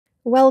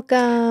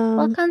Welcome.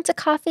 Welcome to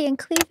Coffee and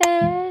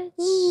Cleavage.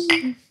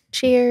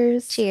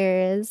 Cheers.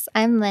 Cheers.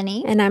 I'm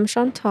Lynnie. And I'm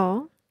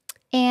Shantal.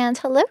 And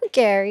hello,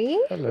 Gary.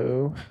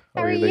 Hello.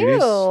 How are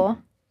you?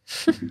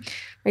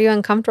 Are you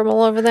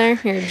uncomfortable over there?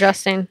 You're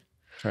adjusting.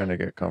 Trying to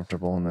get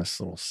comfortable in this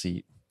little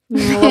seat.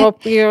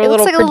 You're a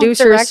little like producer's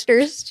a little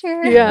director's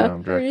chair. Yeah.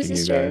 I'm directing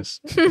you guys.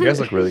 You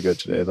guys look really good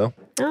today, though.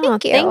 Oh,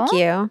 thank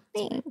you.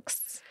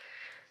 Thanks.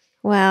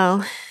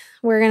 Well,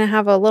 we're going to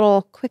have a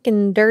little quick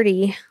and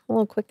dirty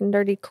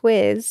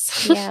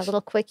quiz. Yeah, a little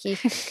quickie.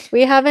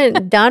 We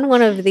haven't done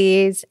one of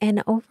these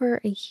in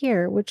over a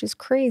year, which is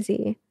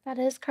crazy. That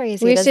is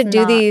crazy. We used to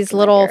do these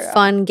little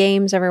fun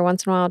games every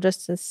once in a while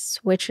just to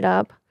switch it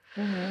up.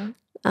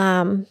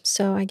 Mm-hmm.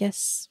 So I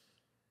guess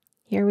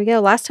here we go.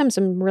 Last time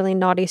some really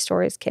naughty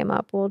stories came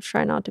up. We'll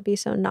try not to be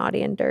so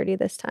naughty and dirty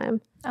this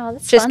time. Oh,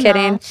 that's just fun,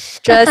 kidding. though.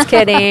 Just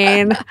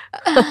kidding.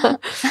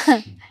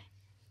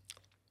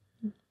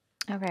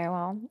 Okay,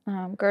 well,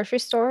 grocery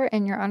store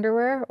in your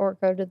underwear or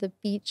go to the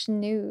beach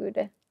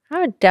nude? I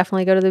would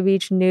definitely go to the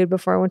beach nude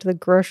before I went to the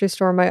grocery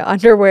store in my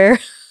underwear.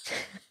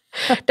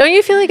 Don't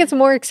you feel like it's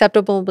more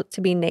acceptable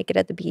to be naked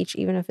at the beach,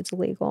 even if it's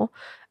illegal,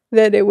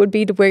 than it would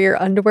be to wear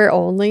your underwear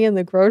only in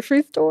the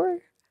grocery store?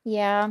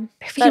 Yeah.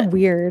 It'd be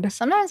weird.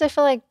 Sometimes I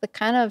feel like the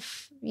kind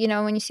of,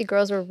 when you see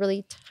girls with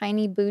really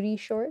tiny booty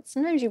shorts,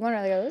 sometimes you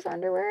wonder, like, are those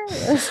underwear?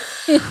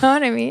 You know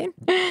what I mean?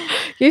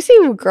 You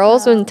see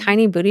girls in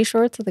tiny booty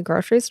shorts at the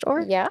grocery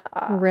store? Yeah.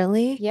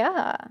 Really?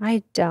 Yeah.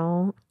 I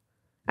don't.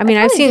 I mean,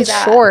 I've seen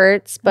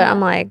shorts, but I'm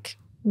like,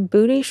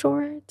 booty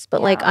shorts? But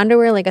like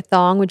underwear, like a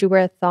thong. Would you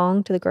wear a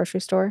thong to the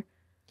grocery store?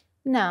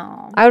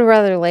 No. I would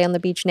rather lay on the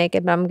beach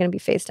naked, but I'm going to be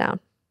face down.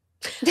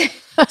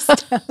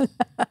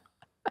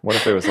 What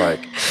if it was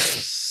like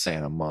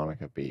Santa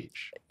Monica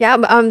Beach? Yeah,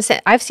 but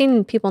I've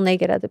seen people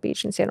naked at the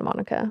beach in Santa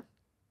Monica.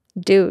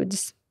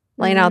 Dudes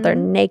laying out there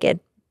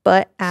naked,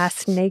 butt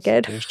ass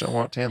naked. They just don't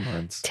want tan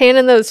lines.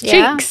 Tanning those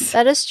cheeks.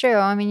 That is true.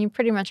 I mean, you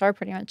pretty much are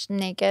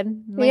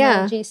naked. Like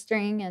a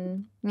G-string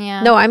and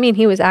No, I mean,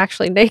 he was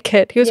actually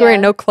naked. He was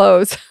wearing no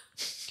clothes.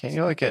 Can't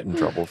you like get in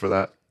trouble for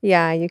that?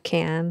 Yeah, you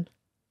can.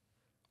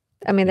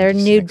 I mean, there are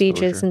nude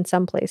beaches in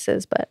some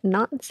places, but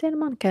not in Santa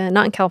Monica,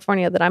 not in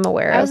California that I'm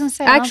aware of. I was gonna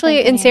say,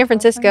 actually, in San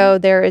Francisco,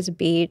 there is a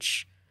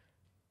beach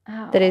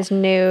that is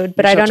nude,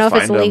 but I don't know if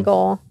it's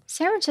legal.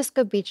 San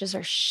Francisco beaches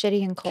are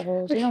shitty and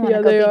cold. You don't want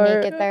to go be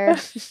naked there.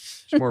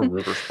 There's more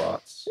river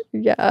spots.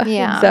 Yeah,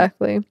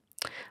 exactly.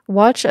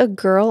 Watch a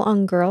girl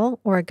on girl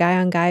or a guy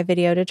on guy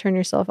video to turn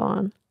yourself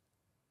on.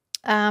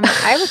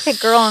 I would pick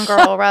girl on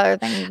girl rather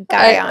than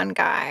guy on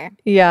guy.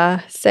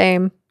 Yeah,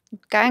 same.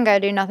 Guy on guy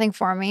do nothing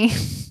for me.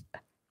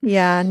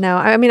 Yeah, no.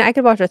 I mean, I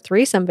could watch a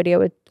threesome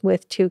video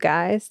with two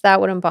guys. That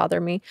wouldn't bother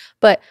me.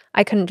 But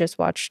I couldn't just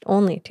watch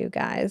only two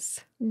guys.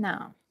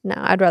 No,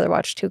 I'd rather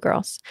watch two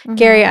girls. Mm-hmm.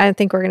 Gary, I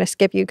think we're going to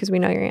skip you because we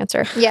know your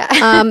answer. Yeah.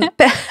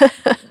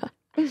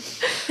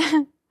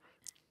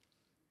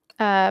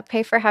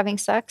 Pay for having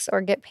sex or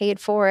get paid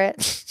for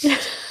it?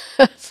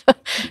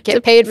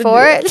 Get paid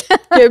for it?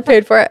 Get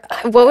paid for it.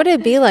 What would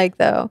it be like,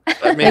 though?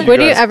 Like, would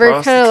you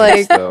ever kind of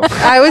like?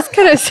 I was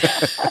gonna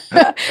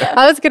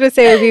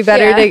say it would be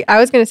better to. I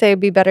was gonna say it'd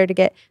be better to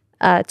get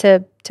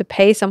to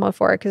pay someone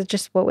for it, because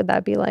just what would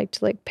that be like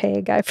to like pay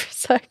a guy for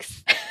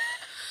sex?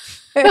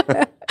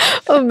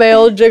 A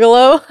male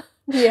gigolo.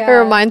 Yeah, it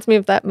reminds me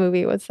of that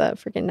movie. What's that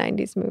freaking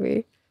 90s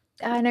movie?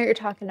 I know what you're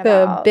talking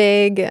about. The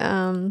big.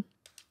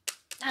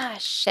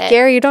 Shit.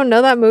 Gary, you don't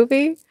know that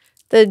movie?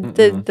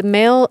 The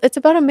male. It's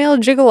about a male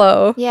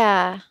gigolo.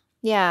 Yeah.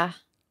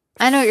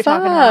 I know what you're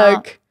talking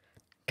about.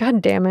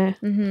 God damn it.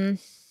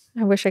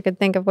 Mm-hmm. I wish I could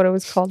think of what it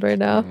was called right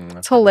now.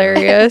 It's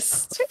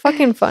hilarious. It's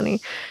fucking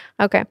funny.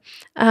 Okay.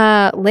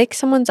 Lick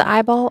someone's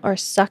eyeball or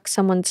suck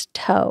someone's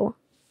toe?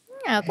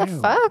 Yeah, what the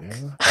fuck?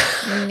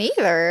 Yeah.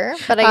 Neither.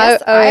 But I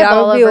guess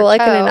eyeball I would be over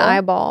licking toe. an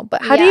eyeball.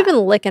 But how do you even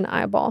lick an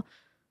eyeball?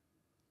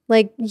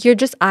 Like, your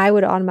eye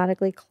would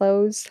automatically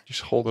close. Just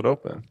hold it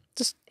open.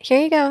 Just, here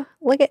you go.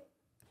 Lick it.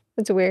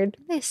 It's weird.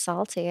 It's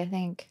salty, I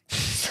think.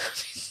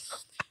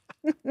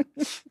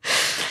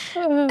 I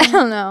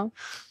don't know.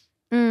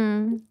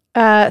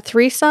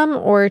 Threesome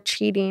or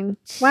cheating?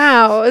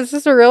 Wow, is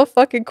this a real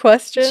fucking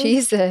question?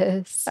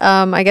 Jesus.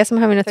 I guess I'm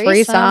having a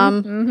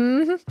threesome.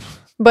 Mm-hmm.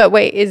 But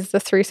wait, is the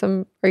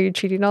threesome? Are you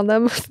cheating on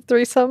them with the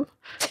threesome?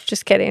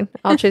 Just kidding.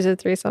 I'll choose a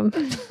threesome.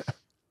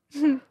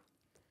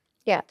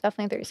 Yeah,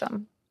 definitely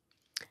threesome.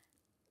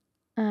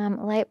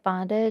 Light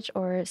bondage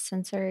or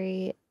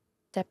sensory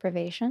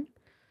deprivation?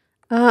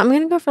 I'm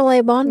going to go for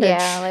light bondage.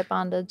 Yeah, light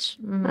bondage.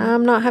 Mm-hmm.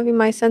 I'm not having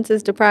my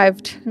senses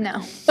deprived.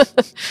 No.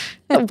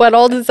 What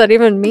all does that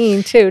even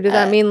mean, too? Does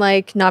that mean,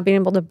 like, not being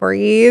able to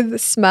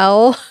breathe,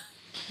 smell?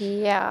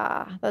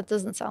 Yeah, that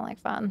doesn't sound like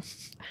fun.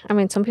 I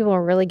mean, some people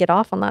really get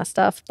off on that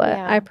stuff, but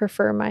I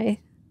prefer my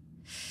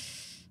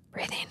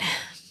breathing.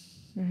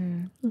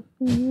 Mm-hmm.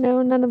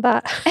 No, none of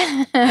that.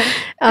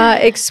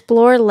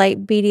 Explore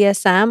light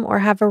BDSM or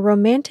have a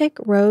romantic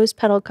rose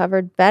petal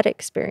covered bed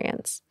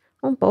experience.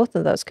 Well, both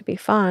of those could be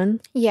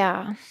fun.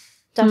 Yeah,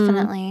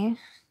 definitely.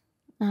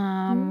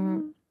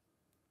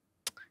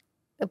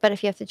 But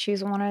if you have to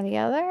choose one or the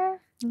other?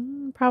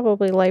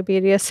 Probably light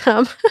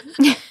BDSM.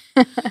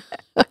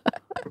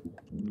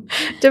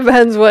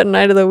 Depends what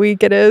night of the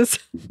week it is.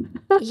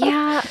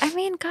 Yeah, I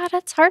mean, God,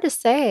 it's hard to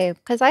say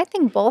because I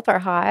think both are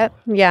hot.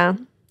 Yeah.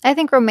 I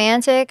think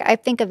romantic, I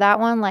think of that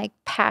one like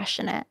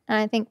passionate. And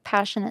I think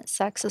passionate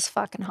sex is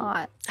fucking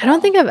hot. So. I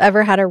don't think I've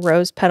ever had a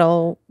rose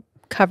petal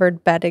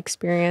covered bed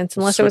experience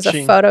unless it was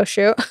a photo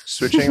shoot.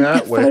 Switching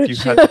that, what if you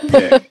had to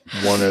pick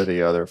one or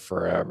the other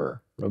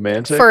forever?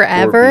 Romantic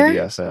forever? Or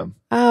BDSM?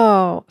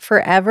 Oh,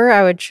 forever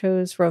I would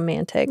choose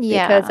romantic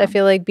because I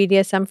feel like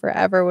BDSM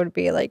forever would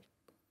be like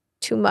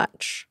too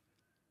much.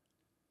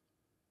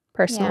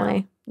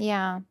 Personally.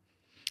 Yeah.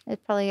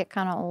 It'd probably get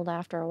kind of old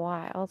after a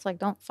while. It's like,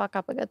 don't fuck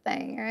up a good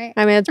thing, right?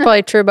 I mean, it's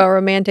probably true about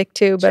romantic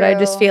too, but I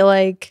just feel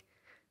like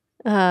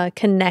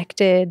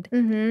connected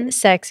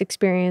sex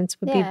experience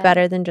would be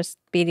better than just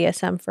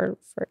BDSM for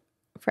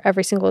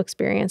every single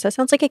experience. That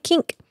sounds like a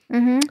kink.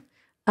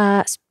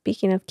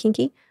 Speaking of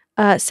kinky,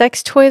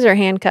 sex toys or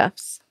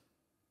handcuffs?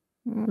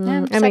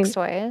 Sex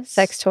toys.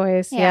 Sex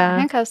toys, yeah.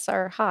 Handcuffs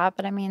are hot,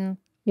 but I mean...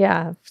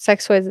 Yeah,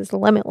 sex toys is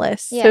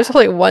limitless. Yeah. There's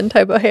only one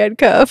type of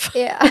handcuff.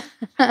 Yeah.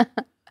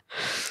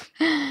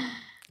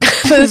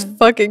 This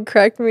fucking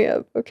cracked me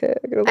up. Okay.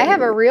 I have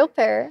a real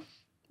pair.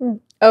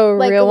 Oh,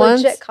 like real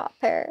ones? Like a legit cop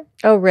pair.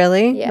 Oh,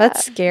 really? Yeah.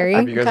 That's scary.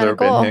 Have you guys ever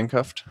been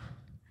handcuffed?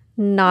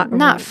 Not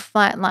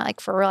like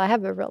for real. I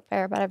have a real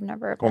pair, but I've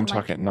never been, I'm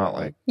talking not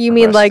like you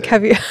mean like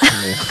have you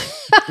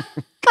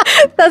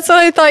That's what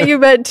I thought you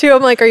meant too.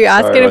 I'm like, are you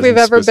asking if we've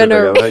ever been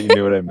you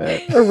knew what I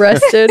meant.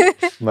 Arrested?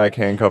 Like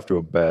handcuffed to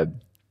a bed.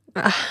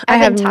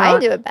 I've been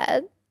tied to a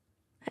bed.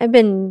 I've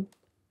been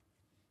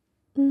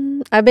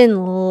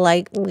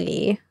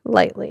lightly,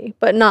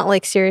 but not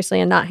like seriously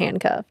and not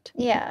handcuffed.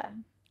 Yeah.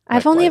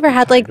 I've only ever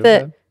had like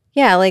the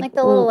like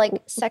the little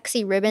like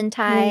sexy ribbon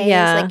ties.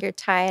 Yeah. Like you're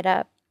tied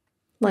up.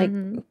 Like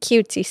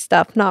cutesy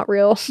stuff, not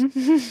real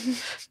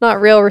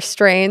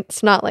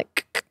restraints, not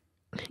like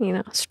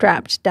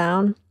strapped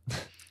down.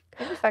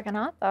 That'd be fucking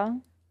hot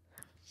though.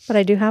 But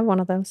I do have one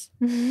of those.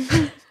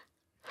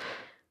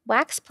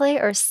 Wax play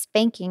or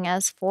spanking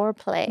as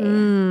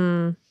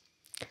foreplay?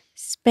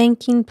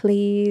 Spanking,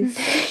 please.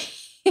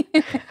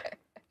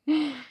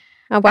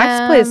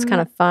 Wax play is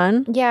kind of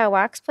fun. Yeah,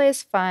 wax play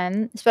is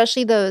fun,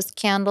 especially those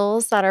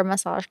candles that are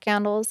massage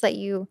candles that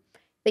you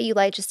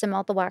light just to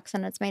melt the wax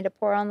and it's made to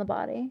pour on the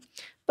body.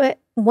 But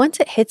once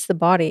it hits the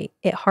body,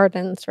 it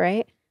hardens,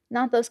 right?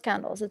 Not those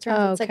candles. It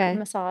turns it's like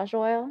massage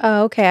oil.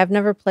 Oh, okay. I've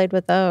never played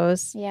with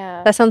those.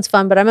 Yeah. That sounds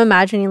fun, but I'm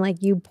imagining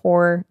like you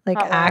pour like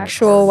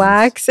actual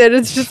wax and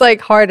it's just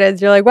like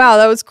hardens. You're like, wow,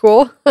 that was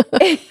cool.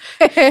 Made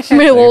a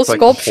little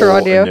sculpture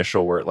on you.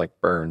 Initial where it like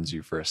burns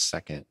you for a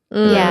second.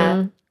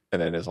 Yeah.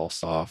 And then it's all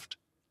soft.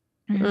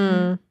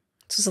 It's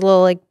just a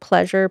little like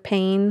pleasure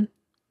pain.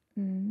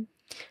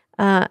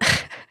 What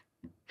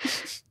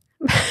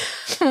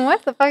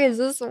the fuck is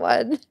this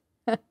one?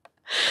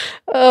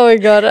 Oh my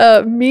god,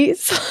 a meat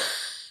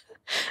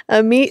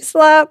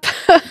slap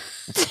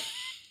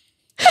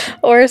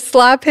or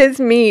slap his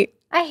meat.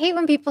 I hate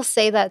when people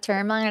say that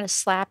term. I'm gonna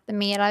slap the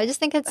meat. I just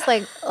think it's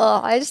like,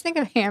 I just think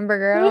of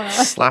hamburger. I don't know.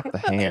 Slap the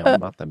ham,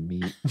 not the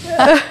meat.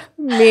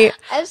 Meat.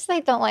 I just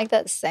don't like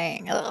that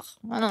saying. Ugh,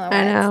 I don't know.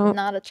 I know. It's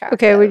not attractive.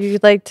 Okay, would you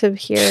like to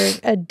hear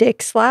a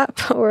dick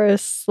slap or a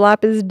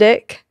slap his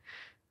dick?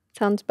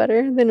 Sounds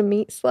better than a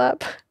meat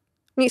slap.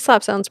 Meat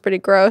slap sounds pretty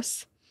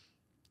gross.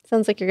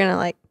 Sounds like you're gonna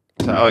like.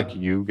 Is that like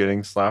you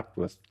getting slapped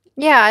with?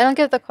 Yeah, I don't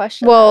get the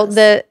question. Well,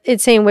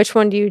 it's saying which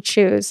one do you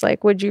choose?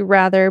 Like, would you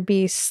rather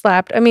be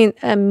slapped? I mean,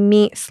 a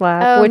meat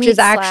slap, which is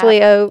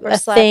actually a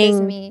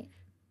thing. Meat.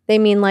 They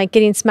mean like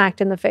getting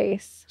smacked in the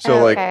face.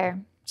 So like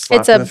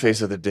slap in the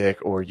face of the dick,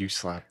 or you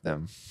slap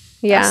them.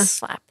 Yeah, I'll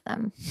slap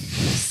them.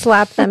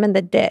 Slap them in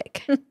the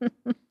dick.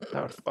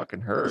 That would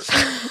fucking hurt.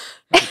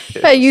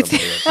 But you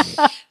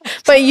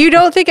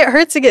don't think it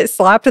hurts to get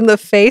slapped in the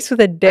face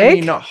with a dick? I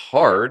mean, not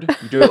hard.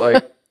 You do it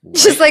like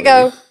just like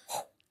a.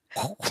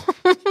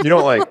 You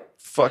don't like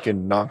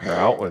fucking knock her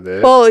out with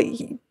it. Well,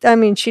 I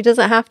mean, she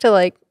doesn't have to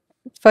like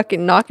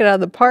fucking knock it out of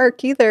the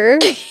park either.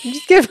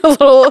 Just give it a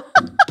little.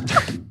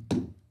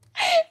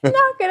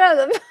 Knock it out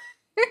of the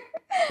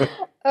park.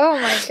 Oh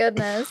my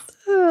goodness.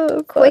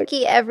 Oh,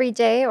 quickie every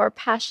day or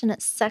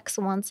passionate sex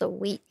once a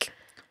week?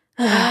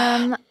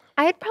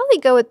 I'd probably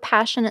go with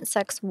passionate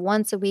sex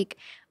once a week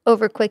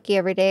over quickie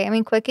every day. I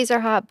mean, quickies are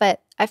hot,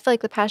 but I feel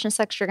like with passionate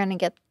sex, you're going to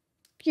get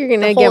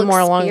get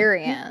more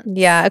experience.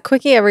 Yeah, a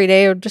quickie every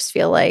day would just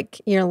feel like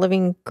you're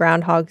living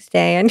Groundhog's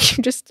Day and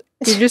you just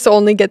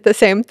only get the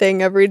same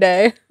thing every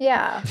day.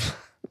 Yeah.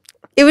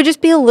 It would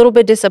just be a little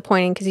bit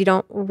disappointing because you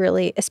don't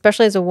really,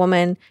 especially as a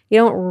woman, you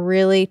don't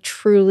really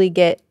truly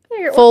get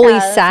fully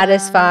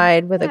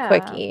satisfied with a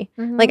quickie.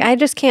 Like, I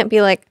just can't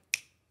be like,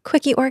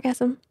 quickie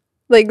orgasm.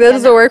 Like, that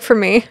doesn't work for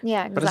me.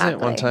 Yeah, exactly. But isn't it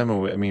one time a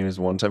week? I mean, is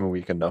one time a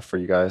week enough for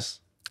you guys?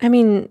 I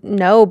mean,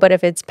 no, but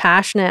if it's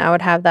passionate, I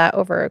would have that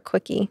over a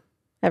quickie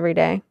every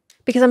day.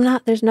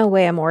 Because there's no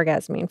way I'm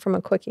orgasming from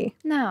a quickie.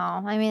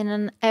 No, I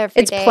mean,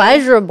 it's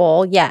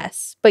pleasurable,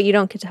 yes, but you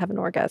don't get to have an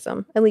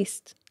orgasm. At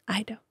least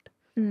I don't.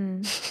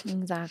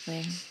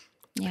 Exactly.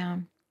 Yeah.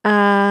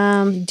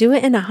 Do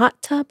it in a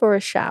hot tub or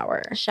a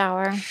shower?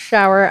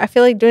 Shower. I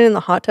feel like doing it in the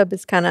hot tub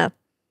is kind of.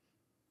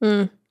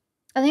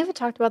 I think we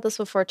talked about this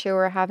before too.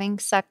 We're having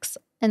sex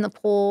in the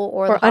pool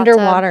or the hot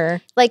underwater.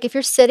 Tub. Like if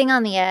you're sitting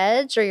on the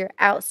edge or you're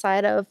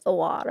outside of the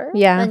water.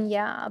 Yeah. Then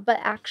yeah, but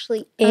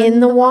actually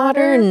in the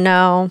water,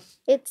 no.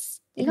 It's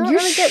you don't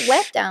really get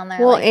wet down there.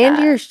 Well, like and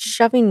that. You're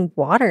shoving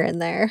water in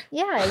there.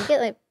 Yeah, you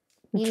get like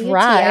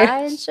dry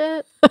UTI and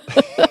shit.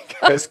 You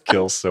guys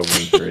kill so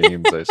many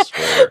dreams, I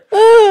swear.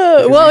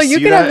 Well, you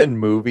can see that have in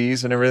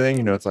movies and everything.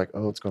 You know, it's like,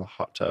 oh, let's go to the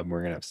hot tub and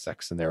we're gonna have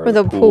sex in there, or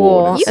the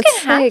pool. You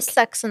It's can have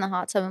sex in the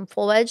hot tub and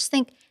pool, but I just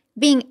think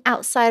being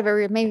outside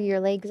where maybe your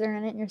legs are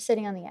in it and you're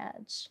sitting on the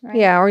edge. Right?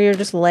 Yeah, or you're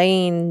just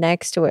laying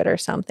next to it or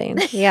something.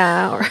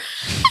 Yeah.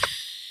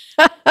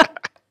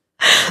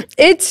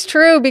 It's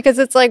true because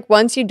it's like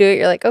once you do it,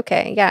 you're like,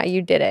 okay, yeah,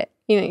 you did it.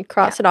 You know, you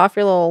cross it off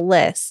your little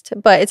list,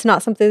 but it's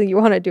not something that you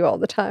want to do all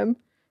the time.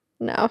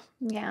 No.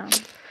 Yeah.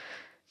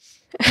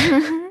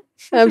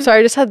 I'm sorry.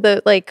 I just had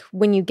the, like,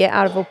 when you get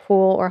out of a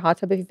pool or hot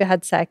tub, if you've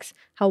had sex,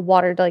 how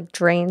water, like,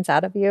 drains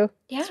out of you.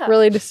 Yeah. It's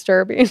really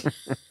disturbing.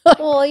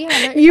 Well,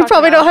 yeah. You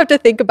probably don't have to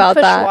think about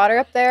push that. Water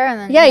up there. And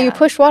then, yeah, you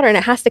push water and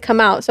it has to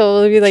come out. So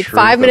it'll be like Truth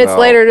 5 minutes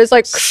later, it's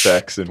like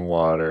sex in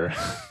water.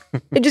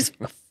 It just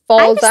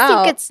falls out. I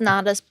just think it's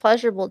not as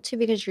pleasurable, too,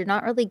 because you're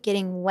not really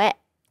getting wet.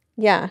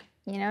 Yeah.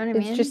 You know what I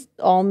mean? It's just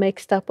all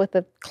mixed up with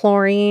the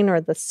chlorine or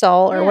the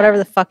salt or whatever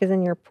the fuck is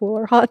in your pool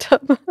or hot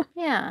tub.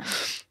 Yeah.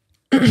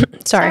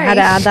 Sorry, I had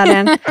to add that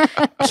in.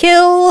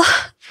 Kill,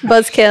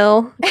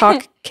 buzzkill,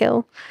 cock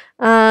kill.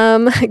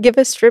 Give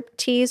a strip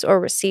tease or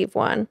receive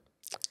one.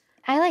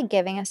 I like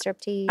giving a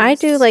strip tease. I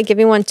do like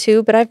giving one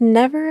too, but I've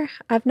never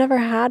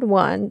had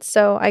one,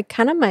 so I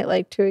kind of might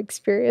like to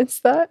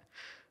experience that.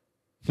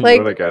 Like, you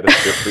know what I got a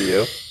strip for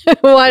you?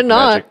 Why like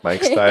not? Magic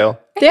Mike style.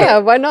 Yeah,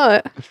 why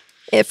not?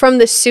 From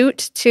the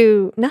suit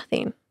to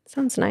nothing.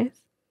 Sounds nice.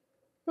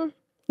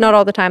 Not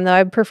all the time though.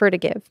 I prefer to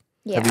give.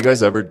 Yeah. Have you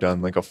guys ever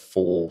done like a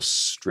full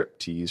strip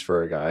tease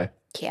for a guy?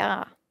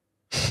 Yeah.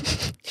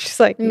 Just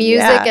like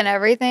music and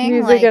everything.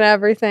 Music and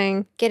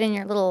everything. Get in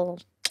your little.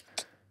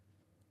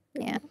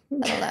 Yeah.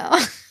 I don't know.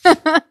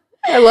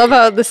 I love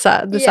how the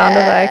sound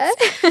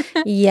effects.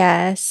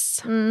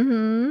 Yes.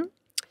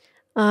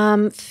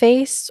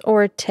 Face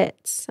or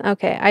tits.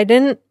 Okay. I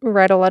didn't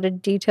write a lot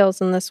of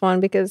details in this one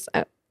because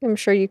I'm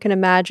sure you can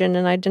imagine,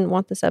 and I didn't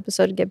want this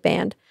episode to get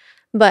banned.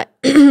 But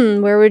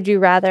where would you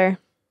rather?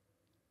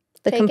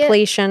 The take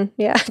completion.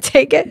 It? Yeah,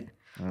 take it.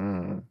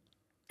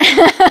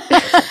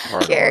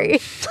 Gary.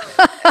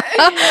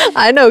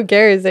 I know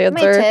Gary's answer.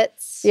 My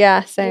tits.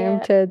 Yeah, same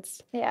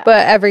tits. Yeah.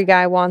 But every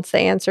guy wants the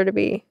answer to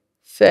be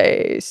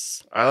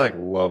face. I like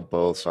love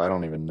both, so I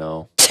don't even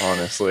know,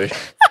 honestly.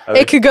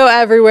 It could go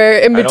everywhere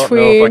in between. I don't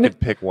know if I could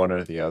pick one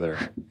or the other.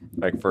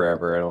 Like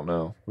forever, I don't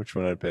know which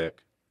one I'd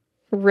pick.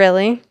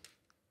 Really?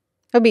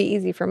 It'll be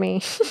easy for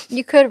me.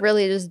 You could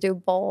really just do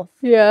both.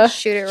 Yeah.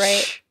 Shoot it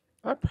right.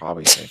 I'd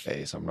probably say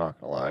face, I'm not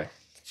gonna lie.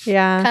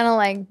 Yeah. Kind of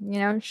like, you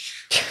know,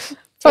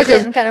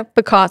 fucking kind of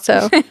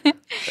Picasso.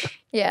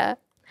 Yeah.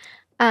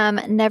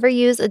 Never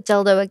use a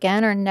dildo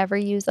again or never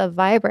use a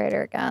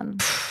vibrator again.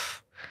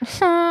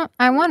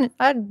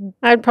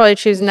 I'd probably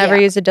choose never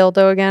use a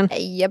dildo again.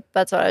 Yep,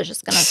 that's what I was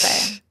just gonna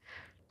say.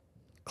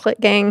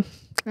 Clit gang.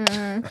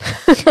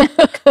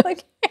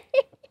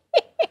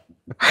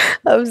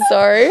 I'm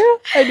sorry.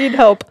 I need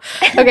help.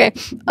 Okay.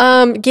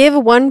 Give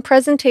one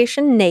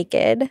presentation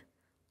naked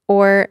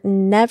or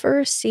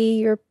never see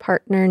your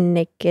partner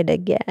naked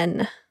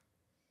again.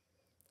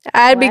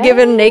 I'd be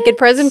given naked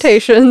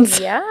presentations.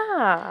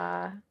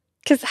 Yeah.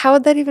 Because how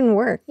would that even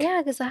work?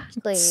 Yeah,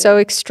 exactly. It's so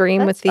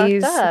extreme with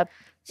these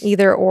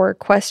either or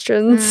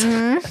questions.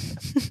 Well,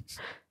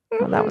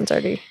 that one's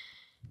already.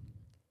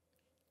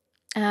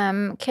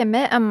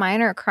 Commit a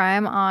minor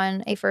crime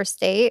on a first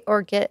date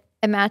or get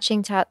a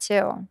matching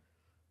tattoo.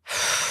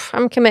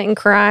 I'm committing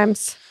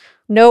crimes.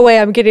 No way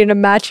I'm getting a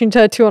matching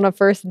tattoo on a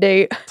first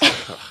date.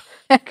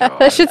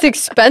 That shit's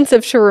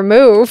expensive to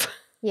remove.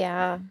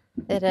 Yeah,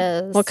 it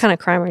is. What kind of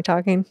crime are we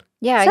talking?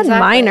 Yeah, exactly.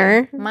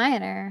 Minor.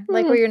 Minor.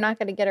 Like where you're not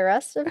going to get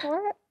arrested for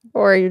it?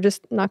 Or you're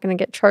just not going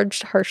to get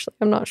charged harshly.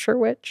 I'm not sure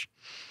which.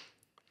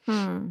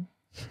 You're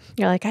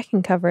like, I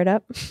can cover it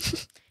up.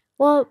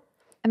 Well,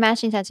 a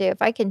matching tattoo,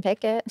 if I can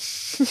pick it.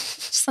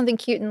 Just something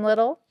cute and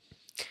little.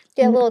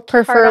 Get a little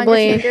preferably, heart on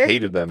your finger. I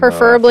hated them.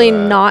 Preferably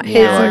not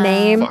his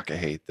name. Fuck, I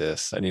hate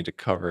this. I need to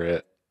cover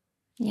it.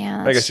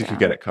 Yeah. I guess you could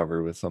get it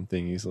covered with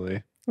something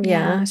easily.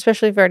 Yeah,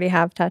 especially if you already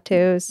have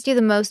tattoos. Do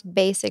the most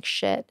basic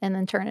shit and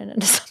then turn it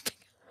into something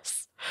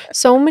else.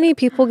 So many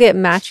people get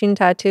matching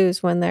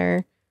tattoos when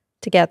they're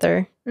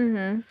together.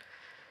 Yep.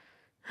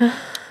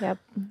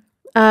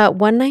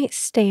 One night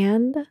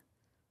stand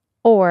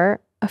or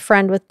a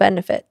friend with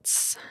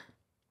benefits.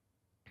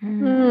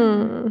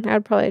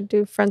 I'd probably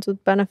do friends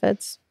with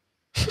benefits.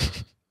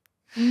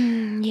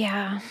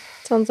 Yeah.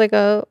 Sounds like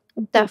a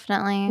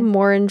definitely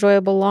more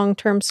enjoyable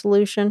long-term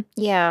solution.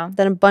 Yeah.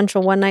 Than a bunch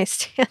of one-night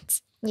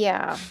stands.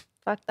 Yeah.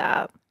 Fuck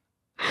that.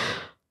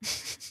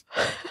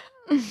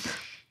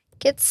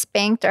 Get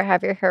spanked or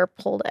have your hair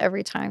pulled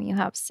every time you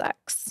have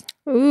sex.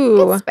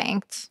 Ooh. Get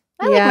spanked.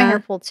 I like my hair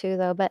pulled too,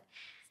 though, but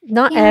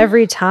not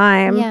every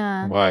time.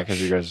 Yeah. Why?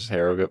 Because you guys'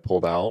 hair will get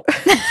pulled out.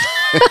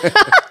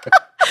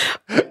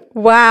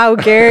 Wow,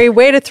 Gary,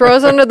 way to throw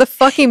us under the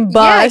fucking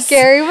bus. Yeah,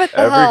 Gary, what the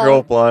hell? Every girl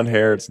with blonde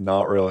hair, it's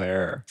not real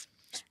hair.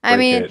 I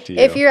mean,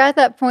 if you're at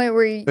that point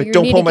where you need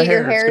to get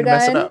your hair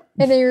done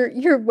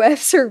and your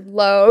wefts are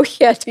low,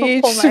 yeah,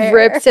 don't pull my hair.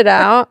 Rips it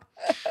out.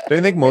 Do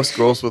you think most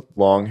girls with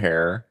long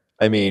hair,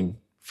 I mean,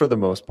 for the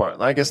most part,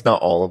 I guess not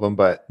all of them,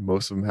 but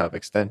most of them have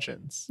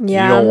extensions.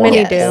 Yeah, you don't want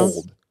many to do.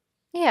 hold.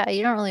 Yeah,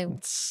 you don't really.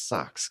 It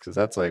sucks because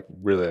that's like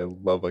really, I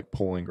love like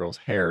pulling girls'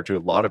 hair too. A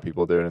lot of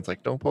people do it. And it's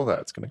like, don't pull that.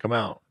 It's going to come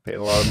out. Paid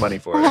a lot of money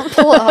for it.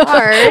 Pull it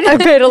hard. I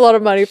paid a lot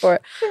of money for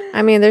it.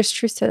 I mean, there's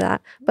truth to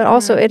that. But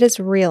also, it is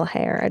real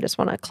hair. I just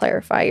want to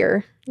clarify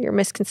your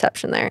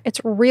misconception there.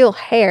 It's real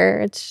hair.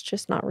 It's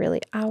just not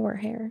really our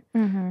hair.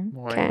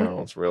 Well, I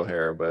know it's real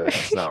hair, but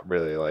it's not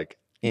really like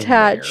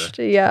attached.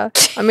 Yeah.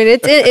 I mean,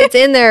 it's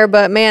in there,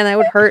 but man, that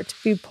would hurt to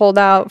be pulled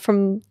out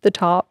from the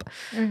top.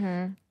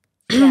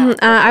 Yeah,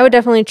 I would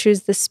definitely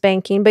choose the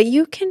spanking, but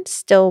you can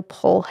still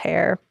pull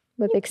hair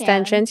with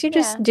extensions. You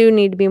just do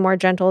need to be more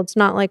gentle. It's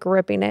not like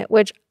ripping it,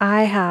 which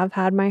I have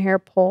had my hair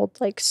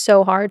pulled like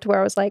so hard to where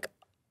I was like,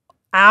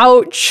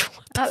 ouch.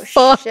 What the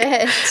fuck?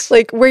 Shit.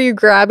 Like, were you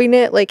grabbing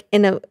it like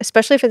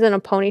especially if it's in a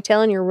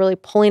ponytail and you're really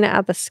pulling it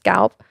at the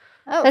scalp?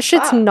 Oh, that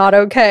shit's not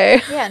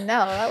okay. Yeah,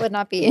 no, that would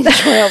not be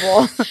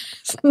enjoyable.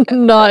 It's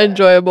not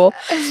enjoyable.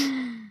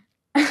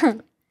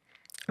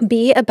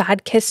 Be a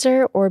bad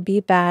kisser or be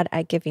bad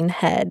at giving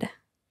head?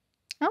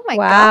 Oh my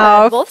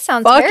God. Both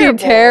sound fucking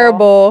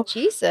terrible.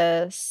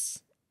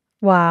 Jesus.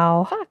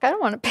 Wow. Fuck, I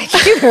don't want to pick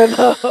either of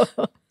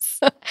those.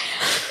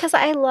 Because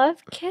I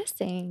love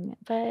kissing,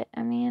 but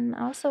I mean,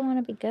 I also want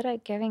to be good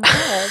at giving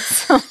head.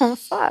 So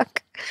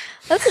fuck.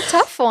 That's a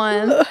tough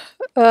one.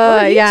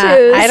 Yeah,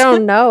 choose? I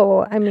don't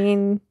know. I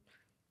mean,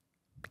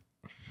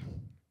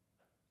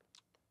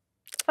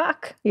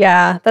 fuck.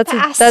 Yeah,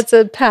 that's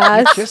a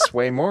pass. You kiss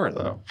way more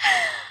though.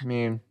 I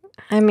mean,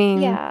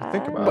 yeah.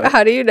 Think about it.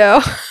 How do you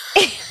know?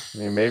 I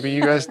mean, maybe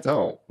you guys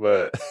don't,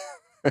 but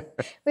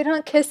we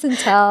don't kiss and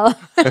tell.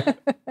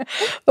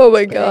 Oh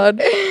my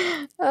God.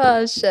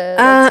 Oh shit.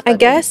 I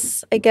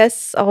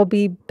guess I'll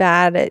be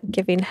bad at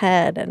giving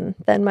head, and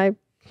then my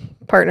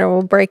partner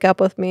will break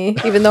up with me,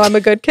 even though I'm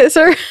a good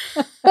kisser.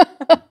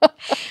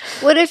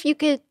 What if you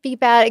could be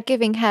bad at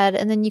giving head,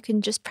 and then you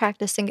can just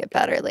practice and get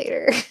better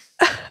later?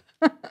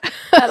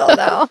 I don't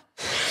know.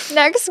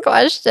 Next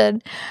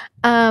question.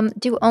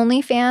 Do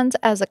OnlyFans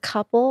as a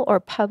couple or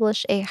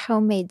publish a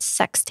homemade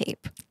sex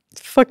tape?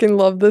 Fucking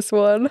love this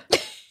one.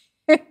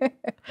 Like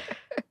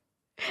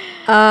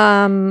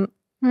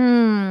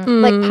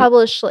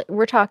publish, like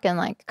we're talking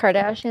like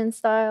Kardashian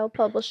style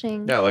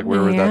publishing. Yeah, like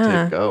where would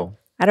that tape go?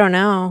 I don't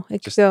know.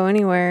 It could go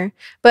anywhere.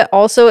 But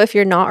also, if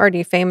you're not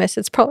already famous,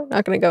 it's probably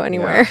not going to go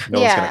anywhere. Yeah, no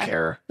one's going to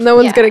care. No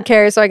one's going to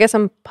care. So I guess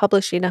I'm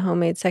publishing a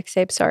homemade sex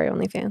tape. Sorry,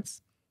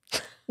 OnlyFans.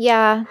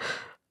 Yeah,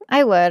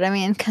 I would. I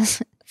mean,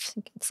 because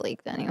it's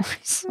leaked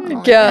anyways.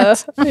 Yeah,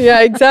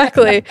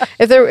 exactly.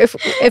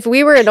 If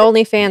we were an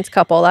OnlyFans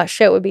couple, that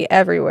shit would be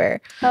everywhere.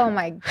 Oh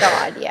my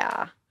God,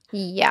 yeah.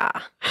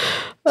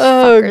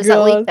 Oh, fuckers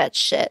that leak that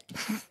shit.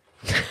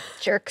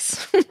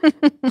 Jerks.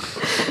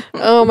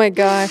 Oh my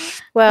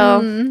gosh.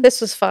 Well, this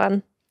was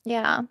fun.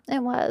 Yeah,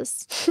 it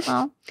was.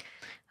 Well,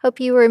 hope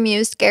you were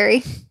amused,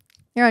 Gary.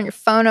 You're on your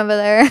phone over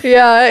there.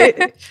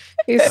 Yeah.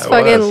 He's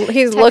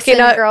looking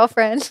at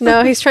girlfriend.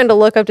 No, he's trying to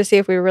look up to see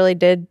if we really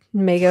did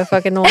make a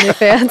fucking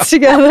OnlyFans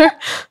together.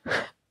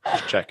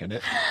 Just checking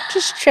it.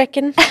 Just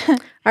checking.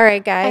 All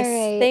right, guys.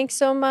 Thanks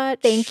so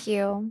much. Thank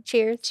you.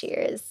 Cheers.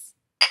 Cheers.